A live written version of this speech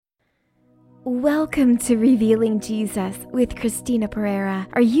Welcome to Revealing Jesus with Christina Pereira.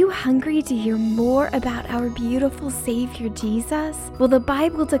 Are you hungry to hear more about our beautiful Savior Jesus? Well, the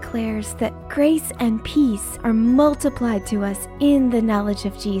Bible declares that grace and peace are multiplied to us in the knowledge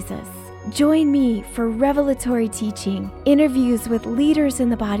of Jesus. Join me for revelatory teaching, interviews with leaders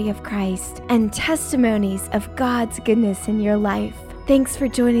in the body of Christ, and testimonies of God's goodness in your life. Thanks for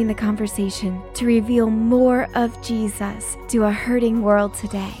joining the conversation to reveal more of Jesus to a hurting world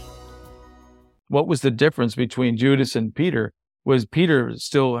today. What was the difference between Judas and Peter was Peter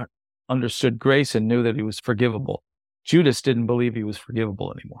still understood grace and knew that he was forgivable. Judas didn't believe he was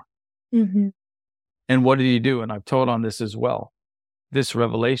forgivable anymore. Mm-hmm. And what did he do? And I've taught on this as well. This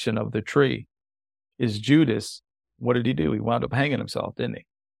revelation of the tree is Judas. What did he do? He wound up hanging himself, didn't he?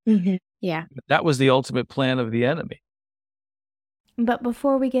 Mm-hmm. Yeah. That was the ultimate plan of the enemy. But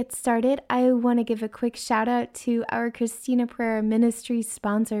before we get started, I want to give a quick shout out to our Christina Pereira Ministries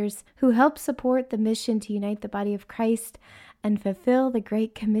sponsors who help support the mission to unite the body of Christ and fulfill the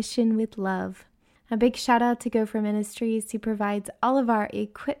Great Commission with love. A big shout out to Go For Ministries, who provides all of our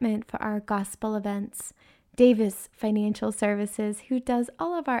equipment for our gospel events. Davis Financial Services, who does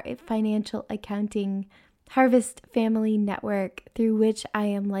all of our financial accounting. Harvest Family Network, through which I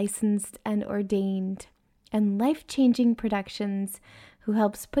am licensed and ordained. And Life-Changing Productions, who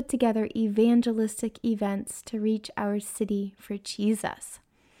helps put together evangelistic events to reach our city for Jesus.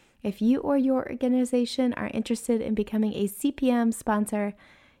 If you or your organization are interested in becoming a CPM sponsor,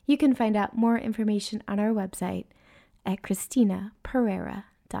 you can find out more information on our website at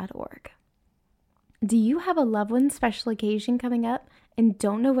ChristinaPereira.org. Do you have a loved one's special occasion coming up and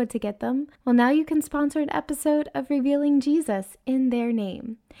don't know what to get them? Well, now you can sponsor an episode of Revealing Jesus in their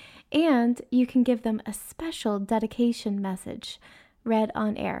name. And you can give them a special dedication message read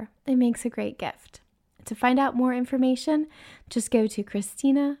on air. It makes a great gift. To find out more information, just go to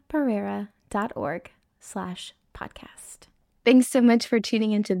ChristinaPereira.org/podcast. Thanks so much for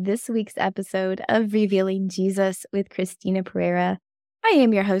tuning into this week's episode of Revealing Jesus with Christina Pereira. I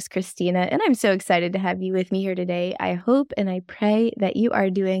am your host, Christina, and I'm so excited to have you with me here today. I hope and I pray that you are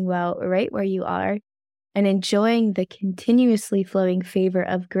doing well right where you are and enjoying the continuously flowing favor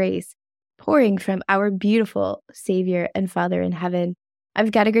of grace pouring from our beautiful Savior and Father in heaven.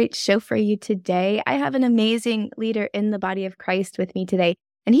 I've got a great show for you today. I have an amazing leader in the body of Christ with me today,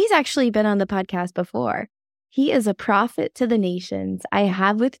 and he's actually been on the podcast before. He is a prophet to the nations. I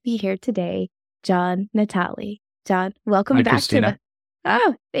have with me here today, John Natale. John, welcome Hi, back Christina.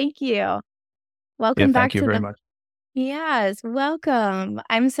 Oh, thank you. Welcome back thank you to very the much. Yes, welcome.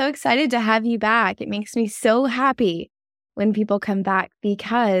 I'm so excited to have you back. It makes me so happy when people come back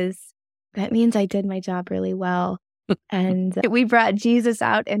because that means I did my job really well. And we brought Jesus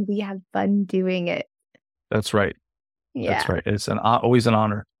out and we have fun doing it. That's right. Yeah. That's right. It's always an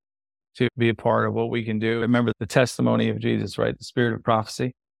honor to be a part of what we can do. Remember the testimony of Jesus, right? The spirit of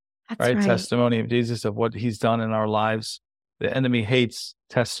prophecy, That's right? right. Testimony of Jesus, of what he's done in our lives. The enemy hates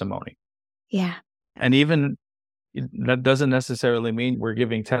testimony. Yeah. And even that doesn't necessarily mean we're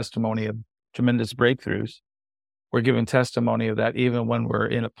giving testimony of tremendous breakthroughs. We're giving testimony of that even when we're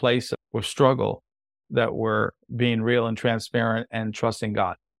in a place of struggle, that we're being real and transparent and trusting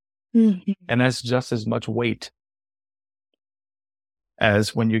God. Mm-hmm. And that's just as much weight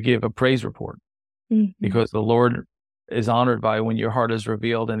as when you give a praise report, because the Lord is honored by when your heart is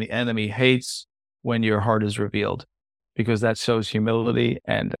revealed, and the enemy hates when your heart is revealed, because that shows humility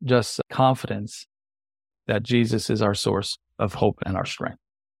and just confidence that Jesus is our source of hope and our strength.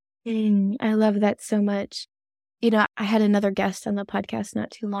 I love that so much. You know, I had another guest on the podcast not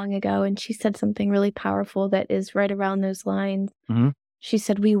too long ago, and she said something really powerful that is right around those lines. Mm-hmm. She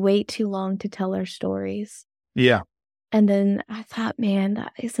said, we wait too long to tell our stories. Yeah. And then I thought, man,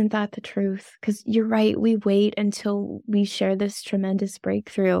 isn't that the truth? Because you're right, we wait until we share this tremendous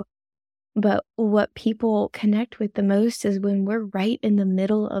breakthrough. But what people connect with the most is when we're right in the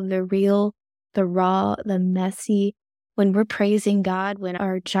middle of the real, the raw, the messy, when we're praising God, when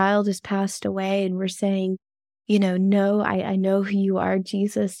our child has passed away and we're saying, you know, no, I know who you are,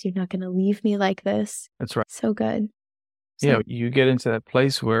 Jesus. You're not going to leave me like this. That's right. So good. Yeah, you get into that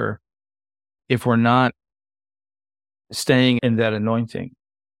place where if we're not staying in that anointing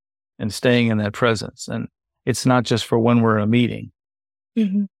and staying in that presence, and it's not just for when we're in a meeting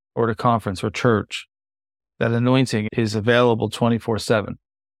or at a conference or church, that anointing is available 24/7.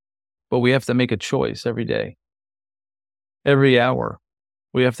 But we have to make a choice every day, every hour.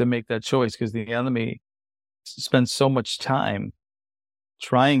 We have to make that choice because the enemy spends so much time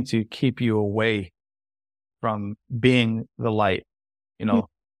trying to keep you away from being the light, you know.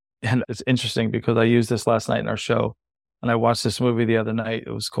 And it's interesting because I used this last night in our show. And I watched this movie the other night.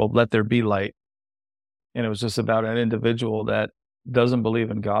 It was called Let There Be Light. And it was just about an individual that doesn't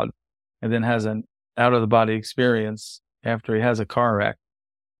believe in God and then has an out of the body experience after he has a car wreck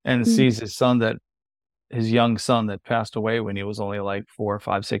and sees his young son that passed away when he was only like 4,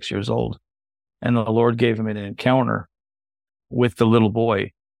 5, 6 years old. And the Lord gave him an encounter with the little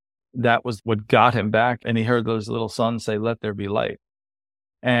boy. That was what got him back. And he heard those little sons say, "Let there be light."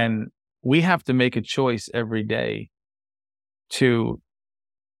 And we have to make a choice every day to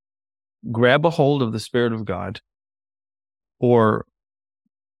grab a hold of the Spirit of God, or,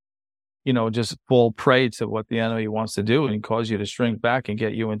 just fall prey to what the enemy wants to do and cause you to shrink back and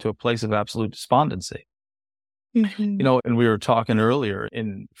get you into a place of absolute despondency. And we were talking earlier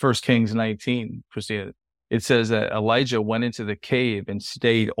in 1 Kings 19, Christina, it says that Elijah went into the cave and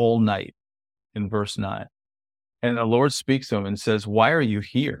stayed all night in verse 9. And the Lord speaks to him and says, "Why are you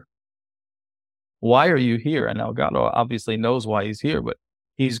here? Why are you here?" And now God obviously knows why he's here, but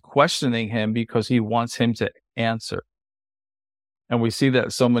he's questioning him because he wants him to answer. And we see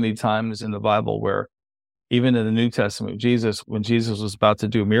that so many times in the Bible, where even in the New Testament, when Jesus was about to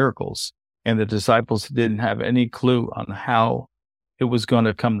do miracles, and the disciples didn't have any clue on how it was going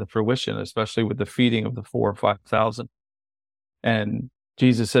to come to fruition, especially with the feeding of the 4,000 or 5,000. And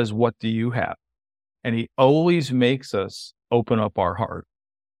Jesus says, "What do you have?" And he always makes us open up our heart.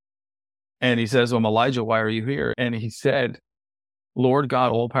 And he says, "Elijah, why are you here?" And he said, "Lord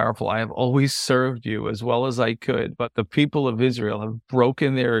God, all-powerful, I have always served you as well as I could, but the people of Israel have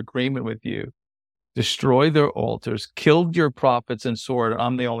broken their agreement with you, destroyed their altars, killed your prophets, and sword.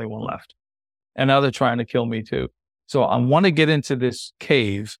 I'm the only one left. And now they're trying to kill me too. So I want to get into this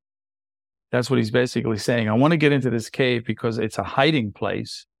cave." That's what he's basically saying. I want to get into this cave because it's a hiding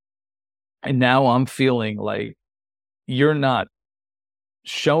place. And now I'm feeling like you're not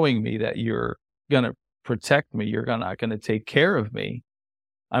showing me that you're going to protect me. You're not going to take care of me.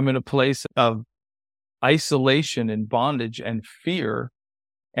 I'm in a place of isolation and bondage and fear.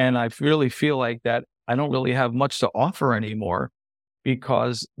 And I really feel like that I don't really have much to offer anymore,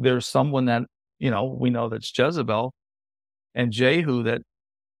 because there's someone that, we know that's Jezebel and Jehu that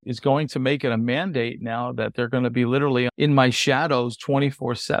is going to make it a mandate now that they're going to be literally in my shadows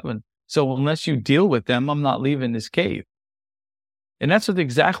 24/7. So unless you deal with them, I'm not leaving this cave. And that's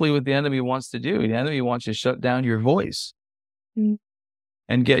exactly what the enemy wants to do. The enemy wants to shut down your voice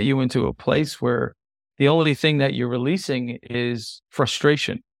and get you into a place where the only thing that you're releasing is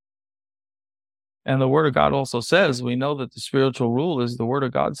frustration. And the Word of God also says, we know that the spiritual rule is, the Word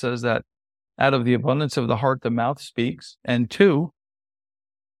of God says that out of the abundance of the heart, the mouth speaks. And 2,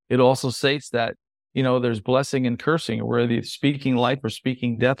 it also states that, there's blessing and cursing, where they're speaking life or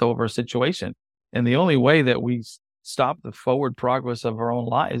speaking death over a situation. And the only way that we stop the forward progress of our own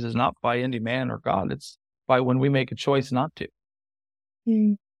lives is not by any man or God. It's by when we make a choice not to.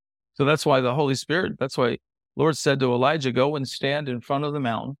 So that's why the Holy Spirit, that's why Lord said to Elijah, "Go and stand in front of the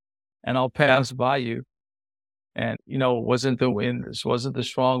mountain, and I'll pass by you." And, it wasn't the wind. This wasn't the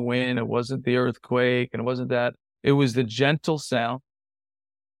strong wind. It wasn't the earthquake. And it wasn't that. It was the gentle sound.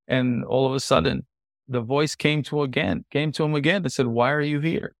 And all of a sudden, the voice came to him again and said, "Why are you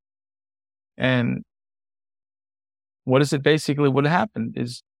here?" And what is it basically? What happened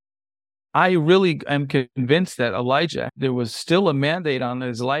is, I really am convinced that Elijah, there was still a mandate on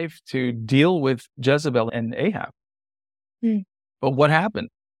his life to deal with Jezebel and Ahab. But what happened?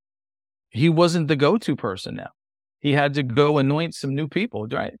 He wasn't the go-to person now. He had to go anoint some new people,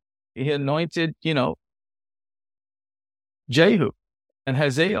 right? He anointed, Jehu and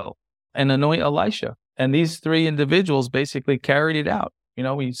Hazael, and anoint Elisha. And these 3 individuals basically carried it out.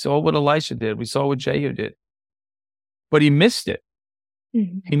 We saw what Elisha did. We saw what Jehu did. But he missed it.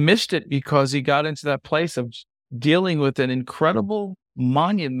 He missed it because he got into that place of dealing with an incredible,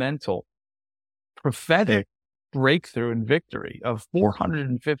 monumental, prophetic breakthrough and victory of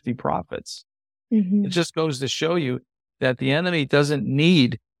 450 prophets. It just goes to show you that the enemy doesn't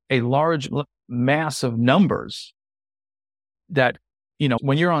need a large mass of numbers. That,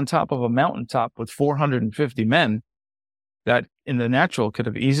 when you're on top of a mountaintop with 450 men, that in the natural could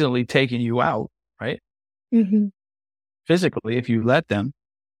have easily taken you out, right? Physically, if you let them.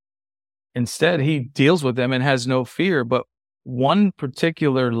 Instead, he deals with them and has no fear. But one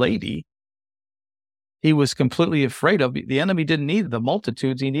particular lady, he was completely afraid of. The enemy didn't need the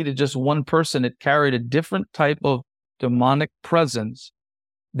multitudes. He needed just one person that carried a different type of demonic presence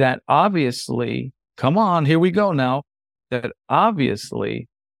that obviously, come on, here we go now, that obviously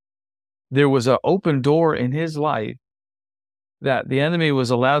there was an open door in his life that the enemy was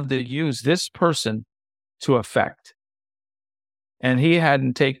allowed to use this person to affect. And he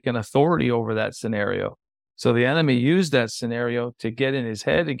hadn't taken authority over that scenario. So the enemy used that scenario to get in his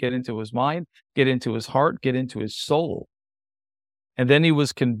head, to get into his mind, get into his heart, get into his soul. And then he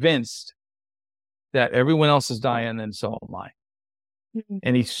was convinced that everyone else is dying and so am I.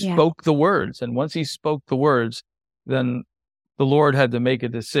 And he spoke the words. And once he spoke the words, then the Lord had to make a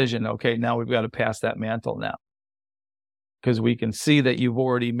decision. Okay, now we've got to pass that mantle now. Because we can see that you've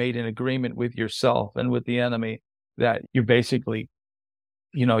already made an agreement with yourself and with the enemy that you're basically,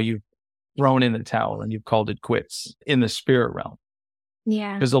 you've thrown in the towel and you've called it quits in the spirit realm.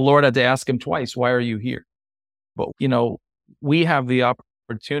 Yeah. Because the Lord had to ask him twice, why are you here? But, we have the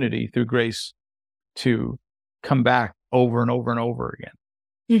opportunity through grace to come back over and over and over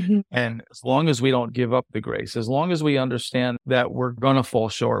again. And as long as we don't give up the grace, as long as we understand that we're going to fall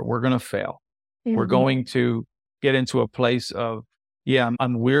short, we're going to fail, we're going to get into a place of,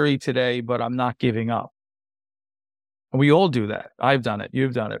 I'm weary today, but I'm not giving up. And we all do that. I've done it.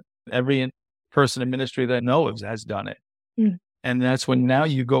 You've done it. Every person in ministry that knows has done it. And that's when now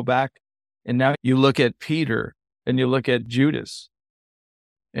you go back and now you look at Peter and you look at Judas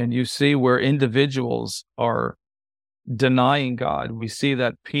and you see where individuals are denying God. We see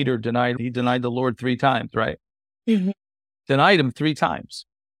that Peter denied the Lord 3 times, right? Denied him 3 times.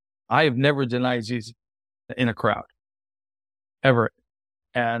 I have never denied Jesus in a crowd, ever.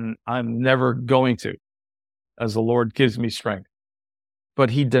 And I'm never going to, as the Lord gives me strength.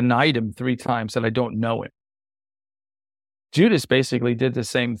 But he denied him 3 times that I don't know him. Judas basically did the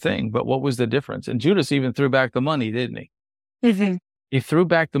same thing, but what was the difference? And Judas even threw back the money, didn't he? He threw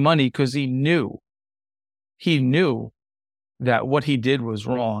back the money because he knew that what he did was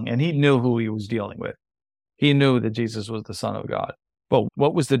wrong, and he knew who he was dealing with. He knew that Jesus was the Son of God. But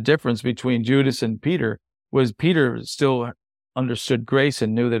what was the difference between Judas and Peter was Peter still understood grace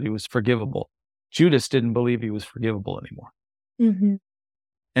and knew that he was forgivable. Judas didn't believe he was forgivable anymore.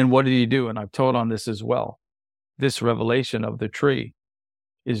 And what did he do? And I've taught on this as well. This revelation of the tree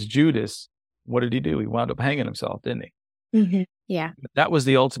is Judas. What did he do? He wound up hanging himself, didn't he? Yeah. That was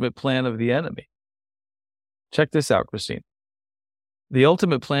the ultimate plan of the enemy. Check this out, Christine. The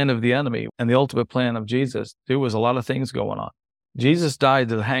ultimate plan of the enemy and the ultimate plan of Jesus, there was a lot of things going on. Jesus died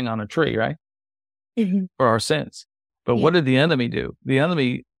to hang on a tree, right? For our sins. But what did the enemy do? The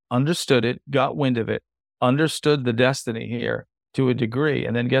enemy understood it, got wind of it, understood the destiny here to a degree.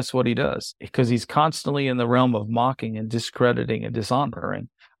 And then guess what he does? Because he's constantly in the realm of mocking and discrediting and dishonoring.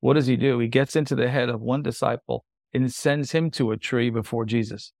 What does he do? He gets into the head of one disciple and sends him to a tree before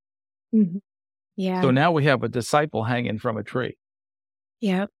Jesus. Yeah. So now we have a disciple hanging from a tree.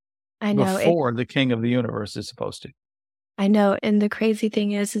 Yep. I know. Before the king of the universe is supposed to. I know. And the crazy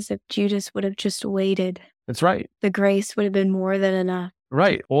thing is if Judas would have just waited. That's right. The grace would have been more than enough.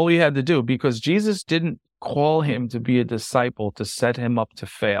 Right. All he had to do, because Jesus didn't call him to be a disciple to set him up to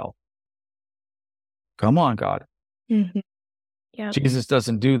fail. Come on, God. Jesus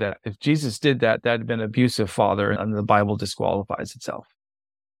doesn't do that. If Jesus did that, that'd been an abusive father, and the Bible disqualifies itself.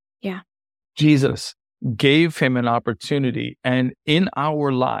 Yeah. Jesus gave him an opportunity, and in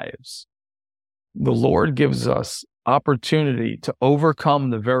our lives, the Lord gives us opportunity to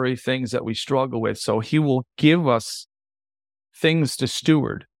overcome the very things that we struggle with. So he will give us things to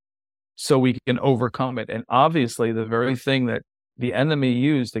steward so we can overcome it. And obviously, the very thing that the enemy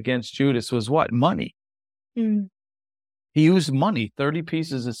used against Judas was what? Money. He used money, 30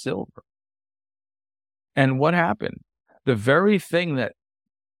 pieces of silver. And what happened? The very thing that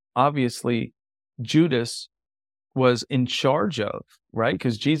obviously Judas was in charge of, right?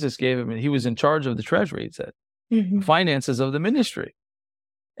 Because Jesus gave him, and he was in charge of the treasury, it said, finances of the ministry.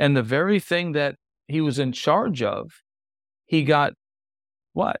 And the very thing that he was in charge of, he got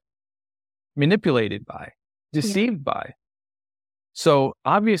what? Manipulated by, deceived by. So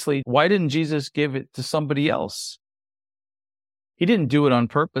obviously, why didn't Jesus give it to somebody else? He didn't do it on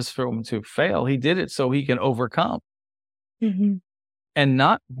purpose for him to fail. He did it so he can overcome and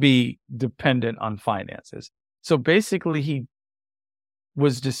not be dependent on finances. So basically, he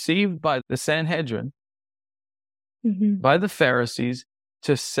was deceived by the Sanhedrin, by the Pharisees,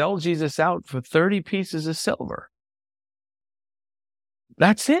 to sell Jesus out for 30 pieces of silver.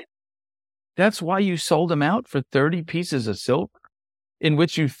 That's it. That's why you sold him out for 30 pieces of silver, in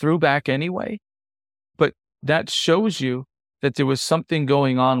which you threw back anyway. But that shows you that there was something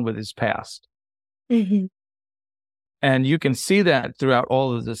going on with his past. And you can see that throughout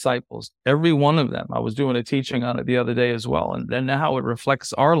all the disciples, every one of them. I was doing a teaching on it the other day as well. And then how it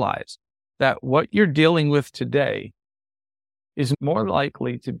reflects our lives, that what you're dealing with today is more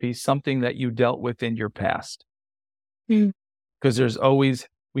likely to be something that you dealt with in your past. Because there's always,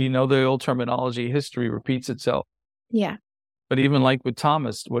 we know the old terminology, history repeats itself. Yeah. But even like with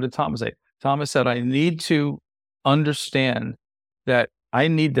Thomas, what did Thomas say? Thomas said, I need to understand that I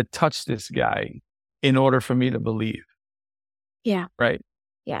need to touch this guy in order for me to believe. Yeah. Right?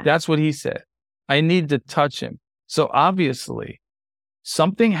 Yeah. That's what he said. I need to touch him. So obviously,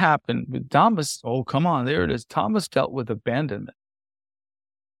 something happened with Thomas. Oh, come on. There it is. Thomas dealt with abandonment,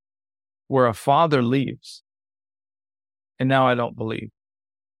 where a father leaves. And now I don't believe.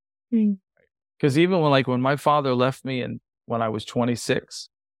 Because even when my father left me and when I was 26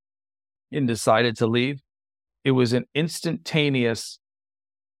 and decided to leave, it was an instantaneous,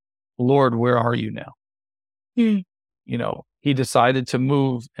 Lord, where are you now? He decided to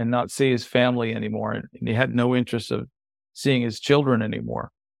move and not see his family anymore. And he had no interest of seeing his children anymore.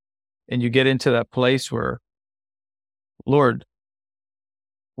 And you get into that place where, Lord,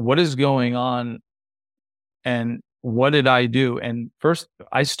 what is going on? And what did I do? And first,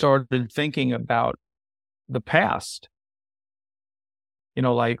 I started thinking about the past.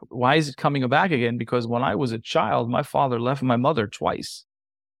 Why is it coming back again? Because when I was a child, my father left my mother twice.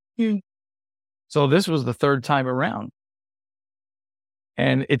 So this was the third time around.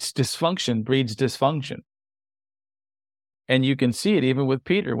 And it's dysfunction breeds dysfunction. And you can see it even with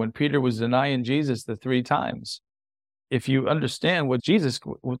Peter. When Peter was denying Jesus the 3 times, if you understand what Jesus,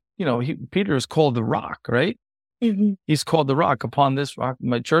 Peter is called the rock, right? He's called the rock. Upon this rock,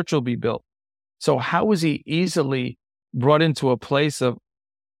 my church will be built. So how was he easily brought into a place of,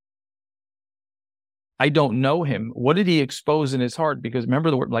 I don't know him? What did he expose in his heart? Because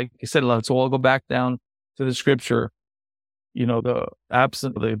remember the word, like he said, let's all go back down to the scripture. The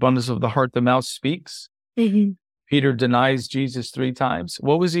abundance of the heart, the mouth speaks. Peter denies Jesus 3 times.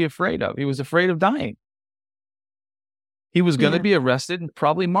 What was he afraid of? He was afraid of dying. He was going to be arrested and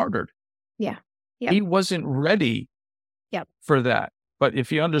probably martyred. Yeah. He wasn't ready for that. But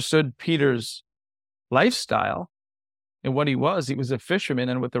if you understood Peter's lifestyle and what he was a fisherman,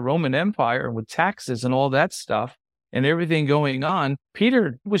 and with the Roman Empire and with taxes and all that stuff and everything going on,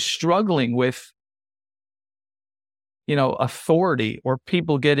 Peter was struggling with, authority or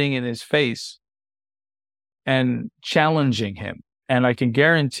people getting in his face and challenging him. And I can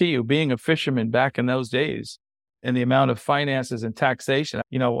guarantee you, being a fisherman back in those days and the amount of finances and taxation,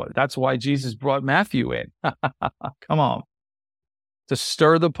 that's why Jesus brought Matthew in. Come on. To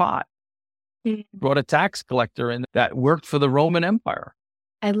stir the pot. Brought a tax collector in that worked for the Roman Empire.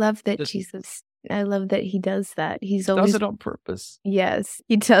 I love that I love that he does that. He does it on purpose. Yes,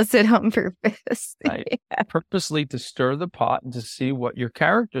 he does it on purpose. Right. Purposely to stir the pot and to see what your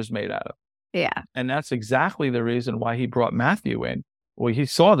character's made out of. Yeah. And that's exactly the reason why he brought Matthew in. Well, he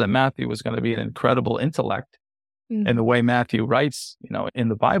saw that Matthew was going to be an incredible intellect in the way Matthew writes, in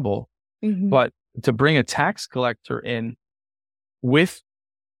the Bible. But to bring a tax collector in with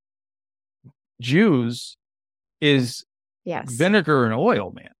Jews is vinegar and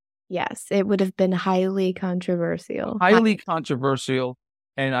oil, man. Yes, it would have been highly controversial.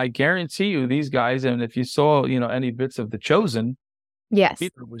 And I guarantee you these guys, and if you saw, any bits of The Chosen,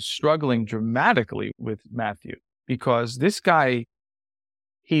 Peter was struggling dramatically with Matthew because this guy,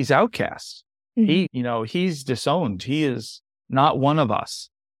 he's outcast. He's disowned. He is not one of us.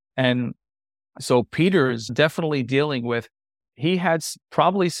 And so Peter is definitely dealing with, he had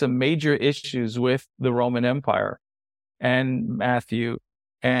probably some major issues with the Roman Empire and Matthew,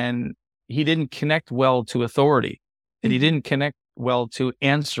 and he didn't connect well to authority, and he didn't connect well to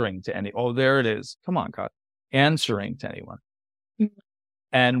answering to any. Oh, there it is. Come on, God. Answering to anyone.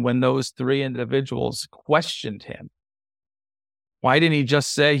 And when those 3 individuals questioned him, why didn't he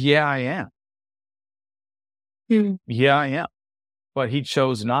just say, yeah, I am? Yeah, I am. But he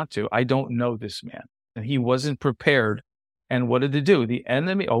chose not to. I don't know this man. And he wasn't prepared. And what did he do? The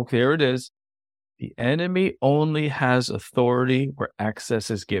enemy, there it is. The enemy only has authority where access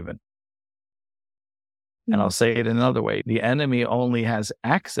is given. And I'll say it another way. The enemy only has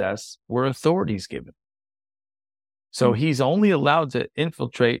access where authority is given. So he's only allowed to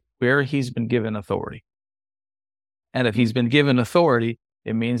infiltrate where he's been given authority. And if he's been given authority,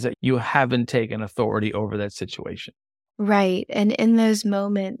 it means that you haven't taken authority over that situation. Right. And in those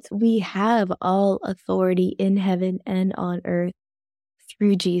moments, we have all authority in heaven and on earth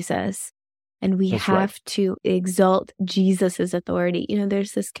through Jesus. And we have to exalt Jesus's authority.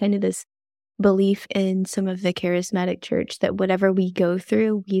 There's this belief in some of the charismatic church that whatever we go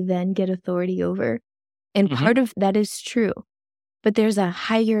through, we then get authority over. And part of that is true. But there's a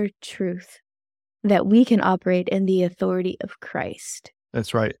higher truth that we can operate in the authority of Christ.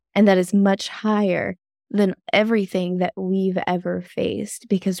 That's right. And that is much higher than everything that we've ever faced.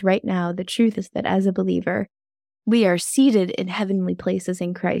 Because right now, the truth is that as a believer, we are seated in heavenly places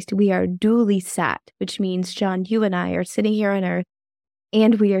in Christ. We are duly sat, which means, John, you and I are sitting here on earth,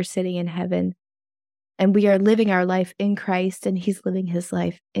 and we are sitting in heaven, and we are living our life in Christ, and he's living his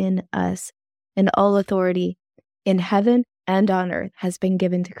life in us. And all authority in heaven and on earth has been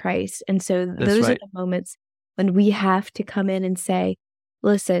given to Christ. And so those are the moments when we have to come in and say,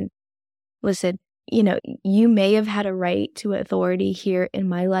 listen, you may have had a right to authority here in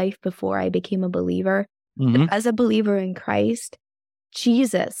my life before I became a believer. Mm-hmm. But as a believer in Christ,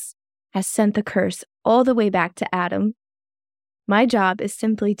 Jesus has sent the curse all the way back to Adam. My job is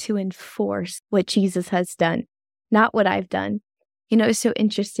simply to enforce what Jesus has done, not what I've done. It's so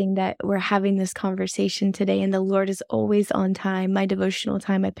interesting that we're having this conversation today, and the Lord is always on time. My devotional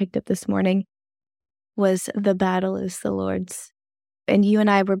time I picked up this morning was "The battle is the Lord's." And you and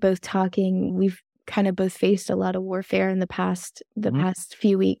I were both talking. We've kind of both faced a lot of warfare in the past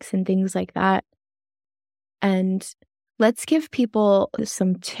few weeks and things like that. And let's give people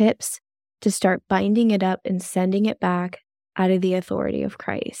some tips to start binding it up and sending it back out of the authority of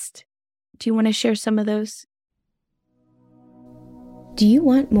Christ. Do you want to share some of those? Do you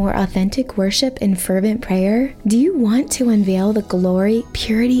want more authentic worship and fervent prayer? Do you want to unveil the glory,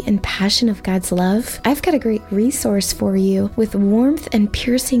 purity, and passion of God's love? I've got a great resource for you. With warmth and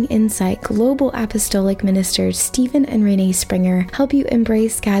piercing insight, global apostolic ministers Stephen and Renee Springer help you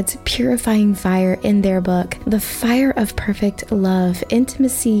embrace God's purifying fire in their book, The Fire of Perfect Love,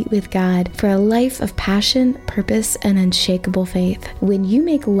 Intimacy with God for a Life of Passion, Purpose, and Unshakable Faith. When you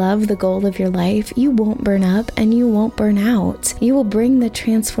make love the goal of your life, you won't burn up and you won't burn out. You will bring the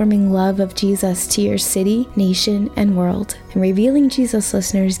transforming love of Jesus to your city, nation, and world. And Revealing Jesus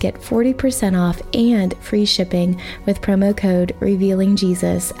listeners get 40% off and free shipping with promo code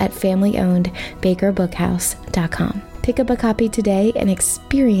RevealingJesus at familyownedbakerbookhouse.com. Pick up a copy today and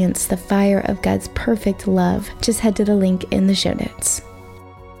experience the fire of God's perfect love. Just head to the link in the show notes.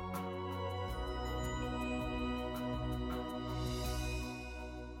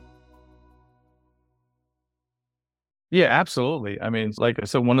 Yeah, absolutely. I mean, like I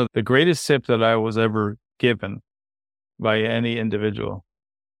said, one of the greatest tips that I was ever given by any individual,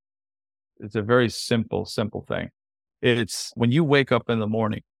 it's a very simple thing. It's when you wake up in the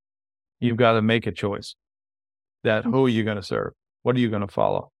morning, you've got to make a choice that who are you going to serve? What are you going to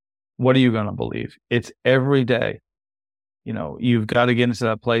follow? What are you going to believe? It's every day. You've got to get into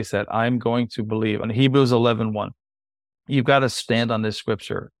that place that I'm going to believe. In Hebrews 11:1, you've got to stand on this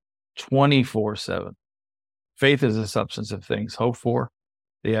scripture 24/7. Faith is the substance of things hoped for,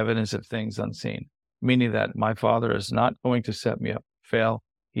 the evidence of things unseen, meaning that my Father is not going to set me up to fail.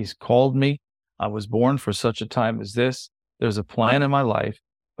 He's called me. I was born for such a time as this. There's a plan in my life,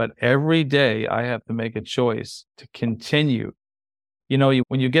 but every day I have to make a choice to continue.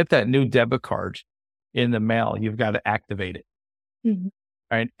 When you get that new debit card in the mail, you've got to activate it. Mm-hmm.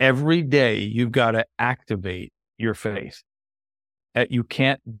 Right? Every day you've got to activate your faith. You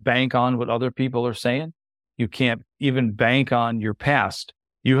can't bank on what other people are saying. You can't even bank on your past.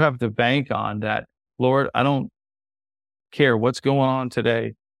 You have to bank on that, Lord, I don't care what's going on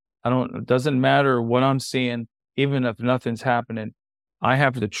today. It doesn't matter what I'm seeing, even if nothing's happening. I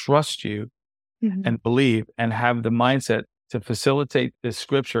have to trust you and believe and have the mindset to facilitate this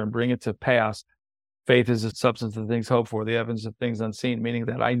scripture and bring it to pass. Faith is the substance of things hoped for, the evidence of things unseen, meaning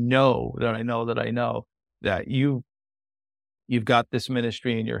that I know that you've got this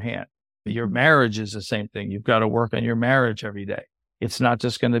ministry in your hand. Your marriage is the same thing. You've got to work on your marriage every day. It's not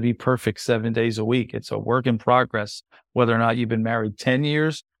just going to be perfect 7 days a week. It's a work in progress, whether or not you've been married 10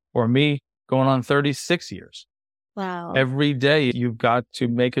 years or me going on 36 years. Wow. Every day you've got to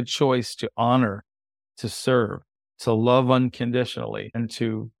make a choice to honor, to serve, to love unconditionally, and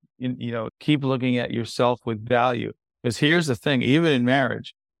to, keep looking at yourself with value. Because here's the thing, even in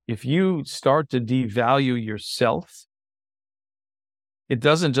marriage, if you start to devalue yourself, it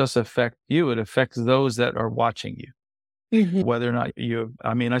doesn't just affect you, it affects those that are watching you. Mm-hmm. Whether or not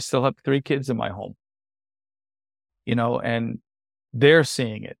I still have 3 kids in my home, and they're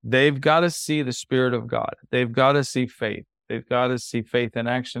seeing it. They've got to see the Spirit of God. They've got to see faith. They've got to see faith in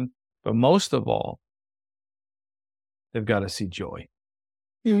action. But most of all, they've got to see joy.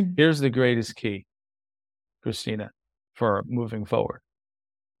 Mm-hmm. Here's the greatest key, Christina, for moving forward.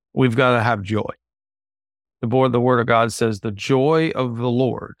 We've got to have joy. The Word of God says, the joy of the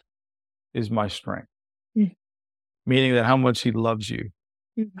Lord is my strength. Mm-hmm. Meaning that how much He loves you,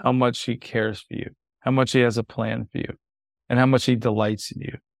 how much He cares for you, how much He has a plan for you, and how much He delights in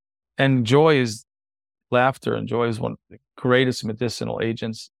you. And laughter and joy is one of the greatest medicinal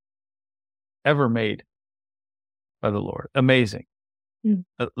agents ever made by the Lord. Amazing.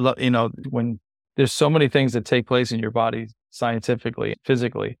 When there's so many things that take place in your body, scientifically,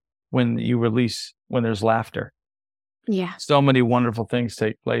 physically, when there's laughter. Yeah. So many wonderful things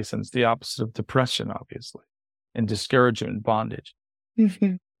take place, and it's the opposite of depression, obviously, and discouragement and bondage.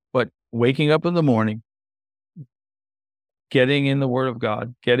 Mm-hmm. But waking up in the morning, getting in the Word of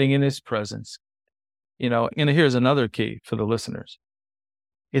God, getting in His presence, and here's another key for the listeners.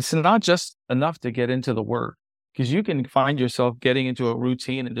 It's not just enough to get into the Word, because you can find yourself getting into a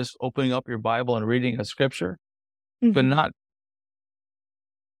routine and just opening up your Bible and reading a scripture, but not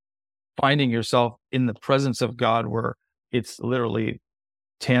finding yourself in the presence of God where it's literally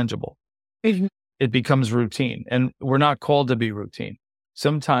tangible. Mm-hmm. It becomes routine, and we're not called to be routine.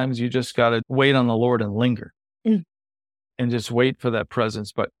 Sometimes you just got to wait on the Lord and linger and just wait for that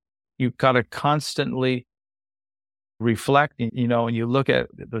presence. But you've got to constantly reflect, and you look at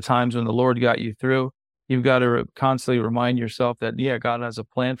the times when the Lord got you through. You've got to constantly remind yourself that, God has a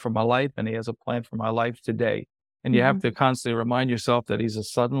plan for my life, and He has a plan for my life today. And you have to constantly remind yourself that He's a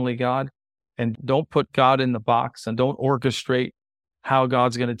suddenly God, and don't put God in the box, and don't orchestrate how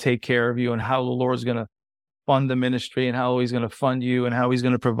God's going to take care of you and how the Lord's going to fund the ministry and how He's going to fund you and how He's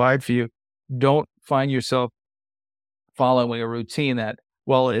going to provide for you. Don't find yourself following a routine that,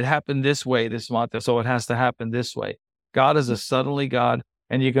 well, it happened this way this month, so it has to happen this way. God is a suddenly God.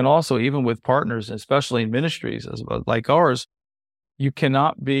 And you can also, even with partners, especially in ministries like ours, you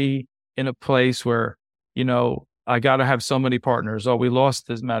cannot be in a place where, I got to have so many partners. Oh, we lost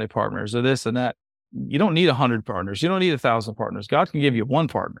this many partners or this and that. You don't need 100 partners. You don't need 1,000 partners. God can give you one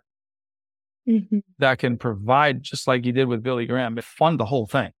partner that can provide, just like He did with Billy Graham, fund the whole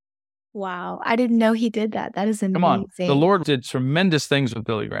thing. Wow. I didn't know He did that. That is amazing. Come on. The Lord did tremendous things with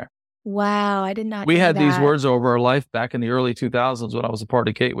Billy Graham. Wow. I did not We know had these that. words over our life back in the early 2000s when I was a part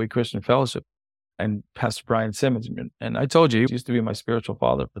of Gateway Christian Fellowship and Pastor Brian Simmons. And I told you, he used to be my spiritual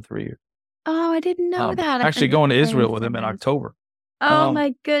father for 3 years. Oh, I didn't know that. Actually going to Israel with him in October. Oh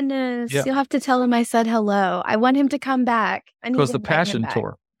my goodness. Yeah. You'll have to tell him I said hello. I want him to come back. Because the Passion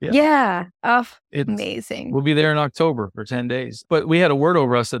Tour. Yeah. Oh, It's amazing. We'll be there in October for 10 days. But we had a word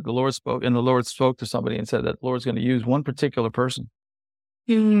over us that the Lord spoke, and the Lord spoke to somebody and said that the Lord's going to use one particular person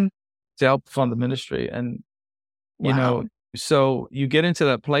to help fund the ministry. And, so you get into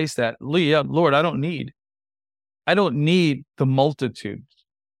that place that, Lord, I don't need the multitude.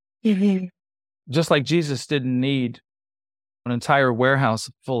 Just like Jesus didn't need an entire warehouse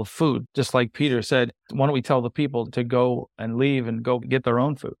full of food, just like Peter said, why don't we tell the people to go and leave and go get their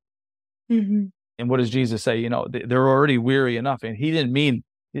own food? And what does Jesus say? They're already weary enough. And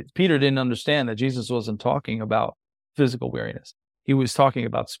Peter didn't understand that Jesus wasn't talking about physical weariness. He was talking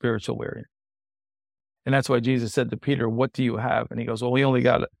about spiritual weariness. And that's why Jesus said to Peter, what do you have? And he goes, well, we only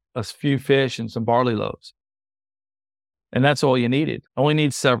got a few fish and some barley loaves. And that's all you needed. Only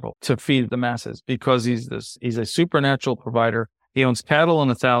need several to feed the masses, because he's a supernatural provider. He owns cattle on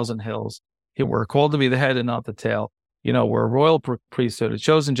 1,000 hills. We're called to be the head and not the tail. We're a royal priesthood, a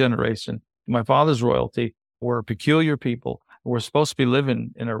chosen generation. My Father's royalty. We're a peculiar people. We're supposed to be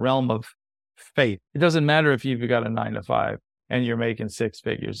living in a realm of faith. It doesn't matter if you've got a 9 to 5 and you're making 6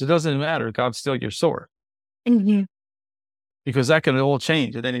 figures. It doesn't matter. God's still your source. Because that can all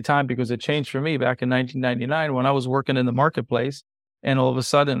change at any time, because it changed for me back in 1999 when I was working in the marketplace. And all of a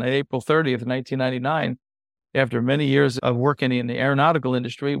sudden, on April 30th, 1999, after many years of working in the aeronautical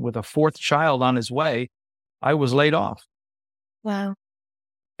industry with a 4th child on his way, I was laid off. Wow.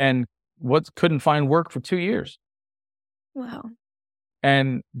 And couldn't find work for 2 years. Wow.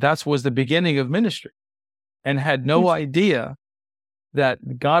 And that was the beginning of ministry, and had no idea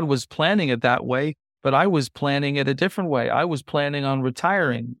that God was planning it that way. But I was planning it a different way. I was planning on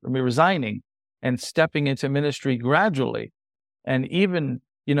resigning and stepping into ministry gradually. And even,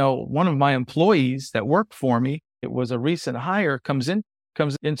 one of my employees that worked for me, it was a recent hire, comes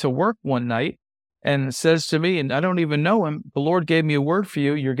into work one night and says to me, and I don't even know him, the Lord gave me a word for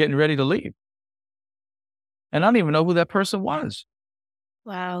you. You're getting ready to leave. And I don't even know who that person was.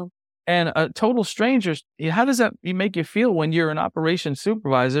 Wow. And a total stranger, how does that make you feel when you're an operations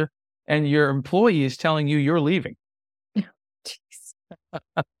supervisor and your employee is telling you you're leaving?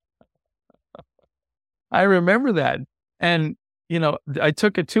 I remember that. And, I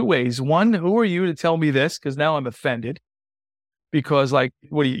took it 2 ways. One, who are you to tell me this? Because now I'm offended. Because I'm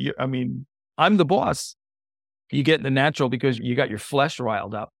the boss. You get in the natural because you got your flesh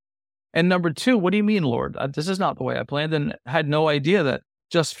riled up. And number 2, what do you mean, Lord? This is not the way I planned. And had no idea that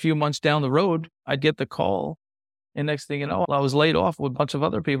just a few months down the road, I'd get the call. And next thing you know, I was laid off with a bunch of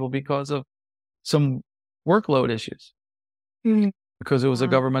other people because of some workload issues. Because it was a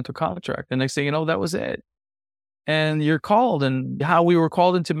governmental contract. And next thing you know, that was it. And you're called. And how we were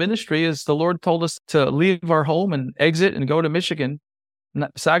called into ministry is the Lord told us to leave our home and exit and go to Michigan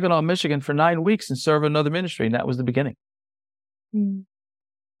Saginaw, Michigan for 9 weeks and serve another ministry. And that was the beginning. Mm.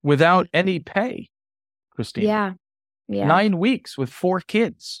 Without any pay, Christina. Yeah. Yeah. 9 weeks with 4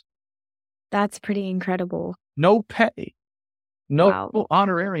 kids. That's pretty incredible. No pay. No Wow.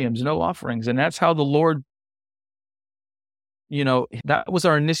 honorariums, no offerings. And that's how the Lord, that was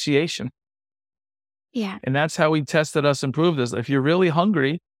our initiation. Yeah. And that's how he tested us and proved us. If you're really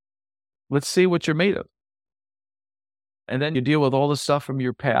hungry, let's see what you're made of. And then you deal with all the stuff from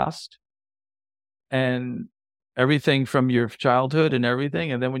your past and everything from your childhood and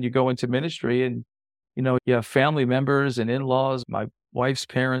everything. And then when you go into ministry and, you have family members and in-laws, my wife's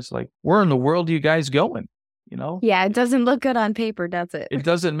parents, like, where in the world are you guys going? Yeah, it doesn't look good on paper, does it? It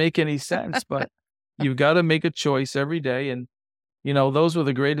doesn't make any sense, but you've got to make a choice every day. And, those were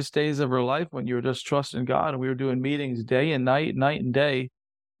the greatest days of our life when you were just trusting God and we were doing meetings day and night and day.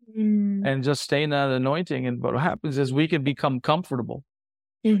 And just staying in that anointing. And what happens is we can become comfortable.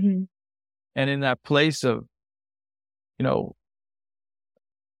 Mm-hmm. And in that place of,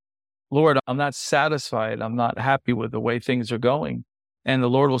 Lord, I'm not satisfied. I'm not happy with the way things are going. And the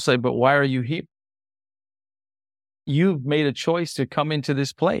Lord will say, but why are you here? You've made a choice to come into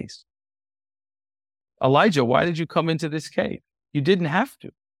this place. Elijah, why did you come into this cave? You didn't have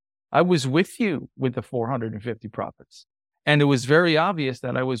to. I was with you with the 450 prophets. And it was very obvious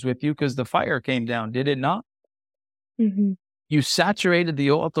that I was with you because the fire came down, did it not? Mm-hmm. You saturated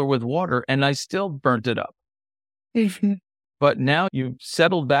the altar with water and I still burnt it up. Mm-hmm. But now you've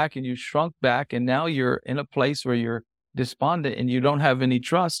settled back and you shrunk back and now you're in a place where you're despondent and you don't have any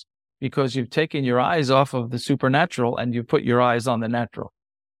trust because you've taken your eyes off of the supernatural and you put your eyes on the natural.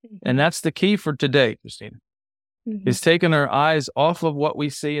 Mm-hmm. And that's the key for today, Christina, is taking our eyes off of what we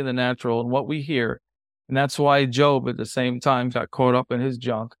see in the natural and what we hear. And that's why Job at the same time got caught up in his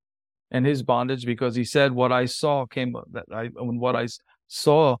junk and his bondage, because he said, what I saw what I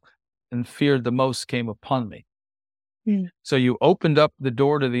saw and feared the most came upon me. So you opened up the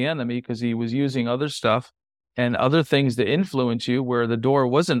door to the enemy because he was using other stuff and other things to influence you where the door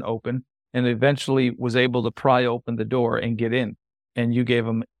wasn't open, and eventually was able to pry open the door and get in, and you gave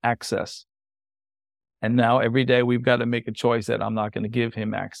him access. And now every day we've got to make a choice that I'm not going to give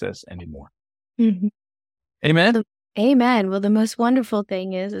him access anymore. Mm-hmm. Amen? Amen. Well, the most wonderful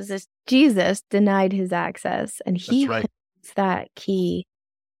thing is that Jesus denied his access and he holds that key.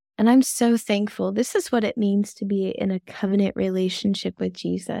 And I'm so thankful. This is what it means to be in a covenant relationship with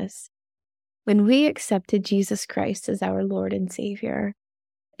Jesus. When we accepted Jesus Christ as our Lord and Savior,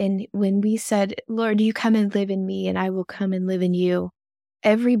 and when we said, Lord, you come and live in me and I will come and live in you,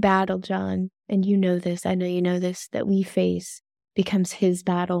 every battle, John, and you know this, I know you know this, that we face becomes his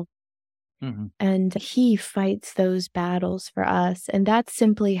battle. Mm-hmm. And he fights those battles for us. And that's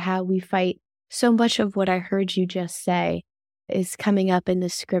simply how we fight. So much of what I heard you just say is coming up in the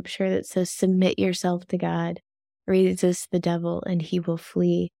scripture that says, submit yourself to God, resist the devil, and he will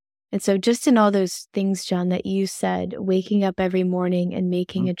flee. And so just in all those things, John, that you said, waking up every morning and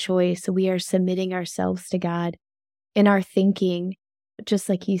making a choice, we are submitting ourselves to God in our thinking. Just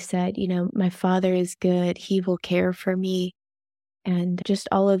like you said, my Father is good. He will care for me. And just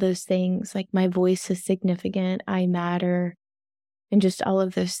all of those things, like my voice is significant, I matter, and just all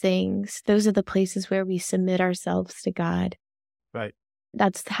of those things. Those are the places where we submit ourselves to God. Right.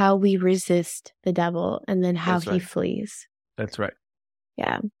 That's how we resist the devil and then how he flees. That's right.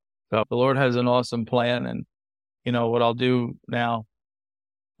 Yeah. So the Lord has an awesome plan. And, what I'll do now,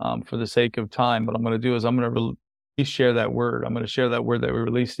 for the sake of time, what I'm going to do is I'm going to share that word. I'm going to share that word that we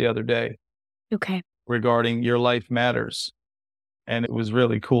released the other day. Okay. Regarding your life matters. And it was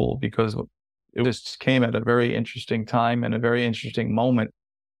really cool because it just came at a very interesting time and a very interesting moment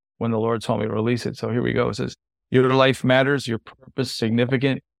when the Lord told me to release it. So here we go. It says, your life matters, your purpose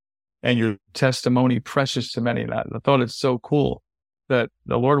significant, and your testimony precious to many. And I thought it's so cool that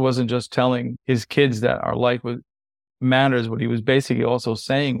the Lord wasn't just telling his kids that our life matters. What he was basically also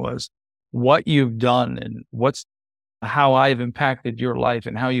saying was what you've done and how I've impacted your life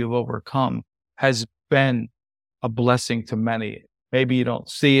and how you've overcome has been a blessing to many. Maybe you don't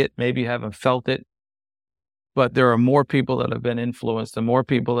see it. Maybe you haven't felt it. But there are more people that have been influenced and more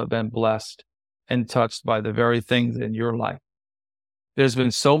people that have been blessed and touched by the very things in your life. There's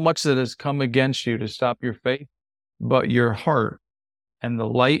been so much that has come against you to stop your faith, but your heart and the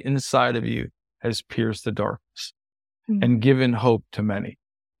light inside of you has pierced the darkness and given hope to many.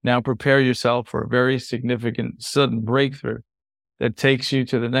 Now prepare yourself for a very significant, sudden breakthrough that takes you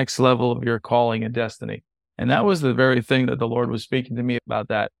to the next level of your calling and destiny. And that was the very thing that the Lord was speaking to me about,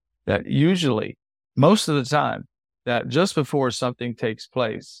 that usually, most of the time, that just before something takes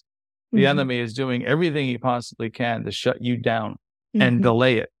place, the enemy is doing everything he possibly can to shut you down and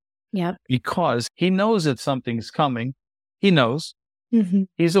delay it. Yep. Because he knows that something's coming. He knows. Mm-hmm.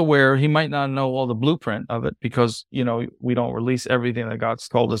 He's aware. He might not know all the blueprint of it because, we don't release everything that God's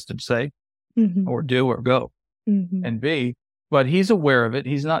told us to say or do or go and be. But he's aware of it.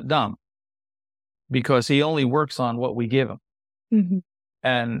 He's not dumb because he only works on what we give him.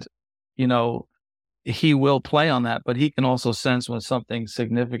 And, he will play on that, but he can also sense when something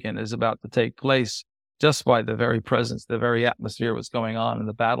significant is about to take place just by the very presence, the very atmosphere what's going on and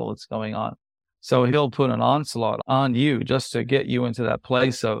the battle that's going on. So he'll put an onslaught on you just to get you into that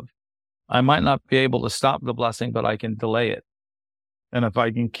place of, I might not be able to stop the blessing, but I can delay it. And if I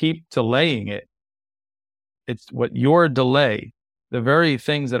can keep delaying it, it's what your delay, the very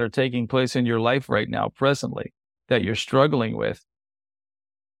things that are taking place in your life right now, presently, that you're struggling with,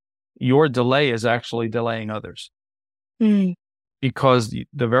 your delay is actually delaying others. Because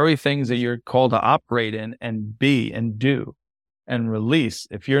the very things that you're called to operate in and be and do and release,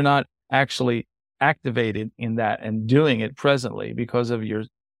 if you're not actually activated in that and doing it presently because of your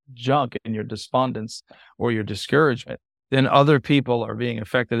junk and your despondence or your discouragement, then other people are being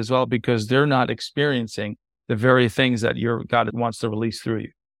affected as well because they're not experiencing the very things that your God wants to release through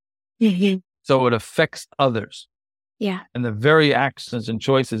you. So it affects others. Yeah. And the very actions and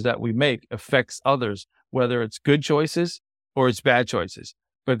choices that we make affects others, whether it's good choices or it's bad choices.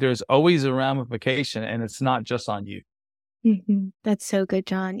 But there's always a ramification, and it's not just on you. That's so good,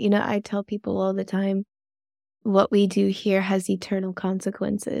 John. I tell people all the time, what we do here has eternal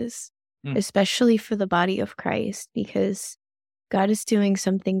consequences, especially for the body of Christ, because God is doing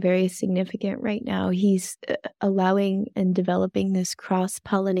something very significant right now. He's allowing and developing this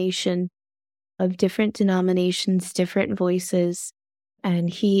cross-pollination of different denominations, different voices, and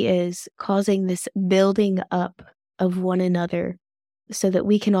he is causing this building up of one another so that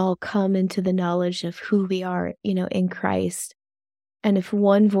we can all come into the knowledge of who we are, in Christ. And if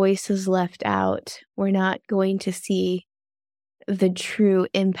one voice is left out, we're not going to see the true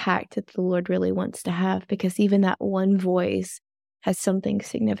impact that the Lord really wants to have, because even that one voice has something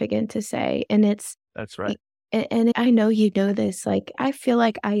significant to say. And that's right. And I know you know this, I feel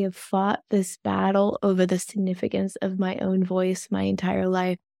like I have fought this battle over the significance of my own voice my entire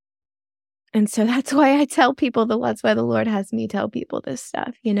life. And so that's why I tell people that's why the Lord has me tell people this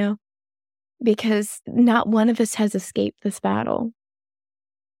stuff, because not one of us has escaped this battle.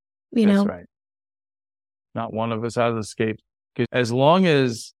 That's right. Not one of us has escaped. Because as long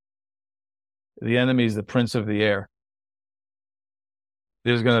as the enemy is the prince of the air,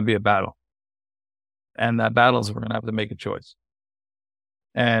 there's going to be a battle. And that battle is we're going to have to make a choice.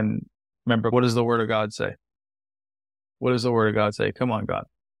 And remember, what does the Word of God say? What does the Word of God say? Come on, God.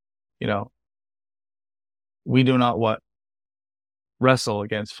 We do not wrestle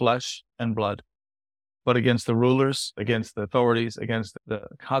against flesh and blood, but against the rulers, against the authorities, against the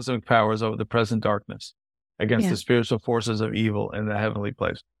cosmic powers over the present darkness, against the spiritual forces of evil in the heavenly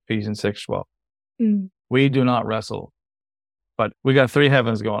place. Ephesians 6:12. We do not wrestle. But we got 3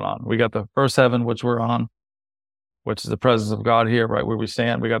 heavens going on. We got the first heaven, which we're on, which is the presence of God here, right where we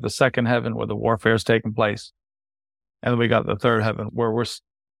stand. We got the second heaven where the warfare is taking place. And then we got the third heaven where we're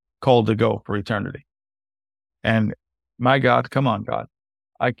called to go for eternity. And my God, come on, God.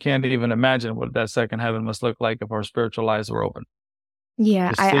 I can't even imagine what that second heaven must look like if our spiritual eyes were open.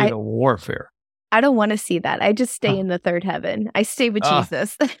 Yeah. To see the warfare. I don't want to see that. I just stay in the third heaven. I stay with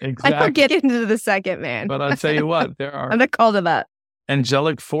Jesus. Exactly. I don't get into the second, man. But I'll tell you what, there are I'm not called to that.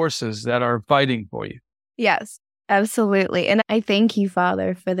 Angelic forces that are fighting for you. Yes, absolutely. And I thank you,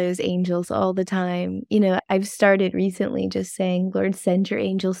 Father, for those angels all the time. I've started recently just saying, Lord, send your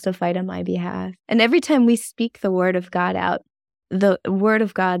angels to fight on my behalf. And every time we speak the word of God out, the word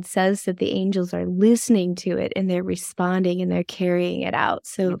of God says that the angels are listening to it and they're responding and they're carrying it out.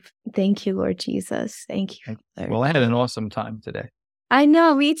 So thank you, Lord Jesus. Thank you, Father. Well, I had an awesome time today. I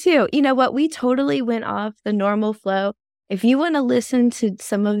know, me too. You know what? We totally went off the normal flow. If you want to listen to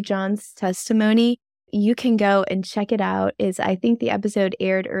some of John's testimony, you can go and check it out. I think the episode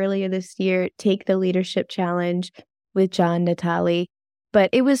aired earlier this year, Take the Leadership Challenge with John Natale. But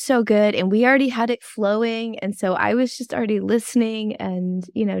it was so good, and we already had it flowing, and so I was just already listening and,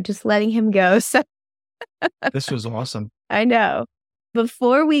 just letting him go. So this was awesome. I know.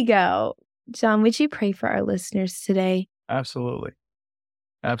 Before we go, John, would you pray for our listeners today? Absolutely.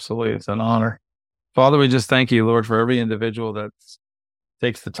 Absolutely. It's an honor. Father, we just thank you, Lord, for every individual that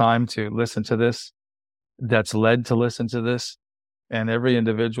takes the time to listen to this, that's led to listen to this, and every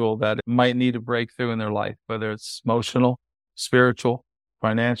individual that might need a breakthrough in their life, whether it's emotional, spiritual,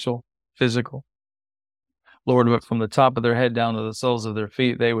 financial, physical. Lord, but from the top of their head down to the soles of their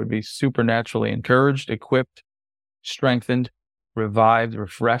feet, they would be supernaturally encouraged, equipped, strengthened, revived,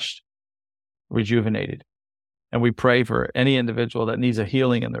 refreshed, rejuvenated. And we pray for any individual that needs a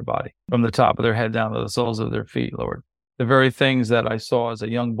healing in their body, from the top of their head down to the soles of their feet, Lord. The very things that I saw as a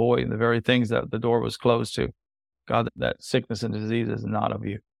young boy, and the very things that the door was closed to, God, that sickness and disease is not of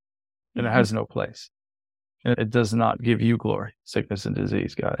you, and it has no place. And it does not give you glory, sickness and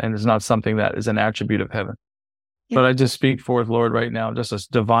disease, God. And it's not something that is an attribute of heaven. Yeah. But I just speak forth, Lord, right now, just a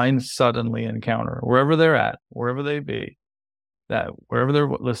divine suddenly encounter, wherever they're at, wherever they be, that wherever they're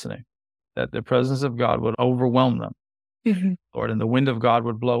listening, that the presence of God would overwhelm them, Lord, and the wind of God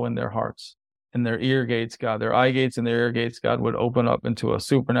would blow in their hearts, in their ear gates, God, their eye gates and their ear gates, God, would open up into a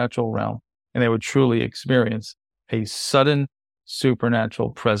supernatural realm, and they would truly experience a sudden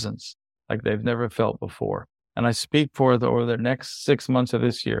supernatural presence like they've never felt before. And I speak forth over the next 6 months of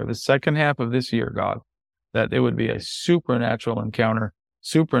this year, the second half of this year, God, that there would be a supernatural encounter,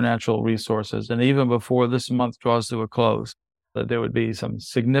 supernatural resources, and even before this month draws to a close, that there would be some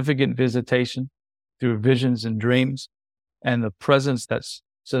significant visitation through visions and dreams, and the presence that's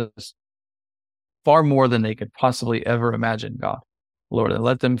just far more than they could possibly ever imagine, God, Lord, and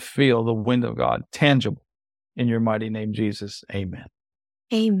let them feel the wind of God tangible in your mighty name, Jesus. Amen.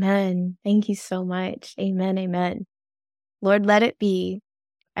 Amen. Thank you so much. Amen. Amen. Lord, let it be.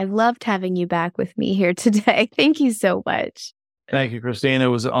 I loved having you back with me here today. Thank you so much. Thank you, Christine. It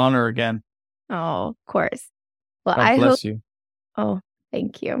was an honor again. Oh, of course. Well, God bless you. Oh,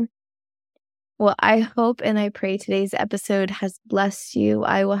 thank you. Well, I hope and I pray today's episode has blessed you.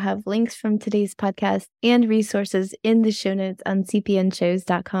 I will have links from today's podcast and resources in the show notes on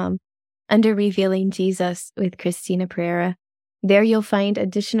cpnshows.com under Revealing Jesus with Christina Pereira. There you'll find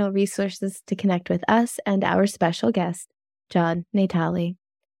additional resources to connect with us and our special guest, John Natale.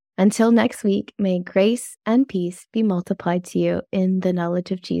 Until next week, may grace and peace be multiplied to you in the knowledge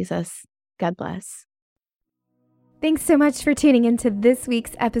of Jesus. God bless. Thanks so much for tuning into this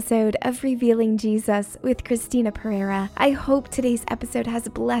week's episode of Revealing Jesus with Christina Pereira. I hope today's episode has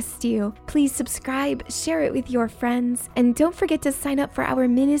blessed you. Please subscribe, share it with your friends, and don't forget to sign up for our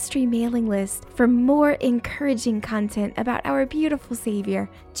ministry mailing list for more encouraging content about our beautiful Savior,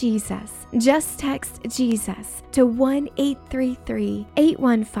 Jesus. Just text Jesus to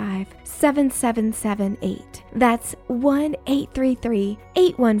 1-833-815-7778. That's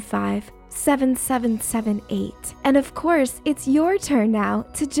 1-833-815-7778. And of course, it's your turn now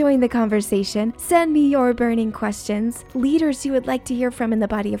to join the conversation. Send me your burning questions, leaders you would like to hear from in the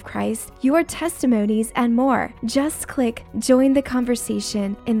body of Christ, your testimonies, and more. Just click Join the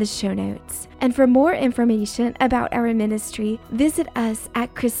Conversation in the show notes. And for more information about our ministry, visit us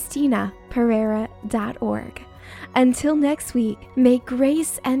at ChristinaPereira.org. Until next week, may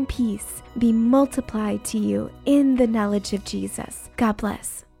grace and peace be multiplied to you in the knowledge of Jesus. God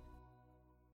bless.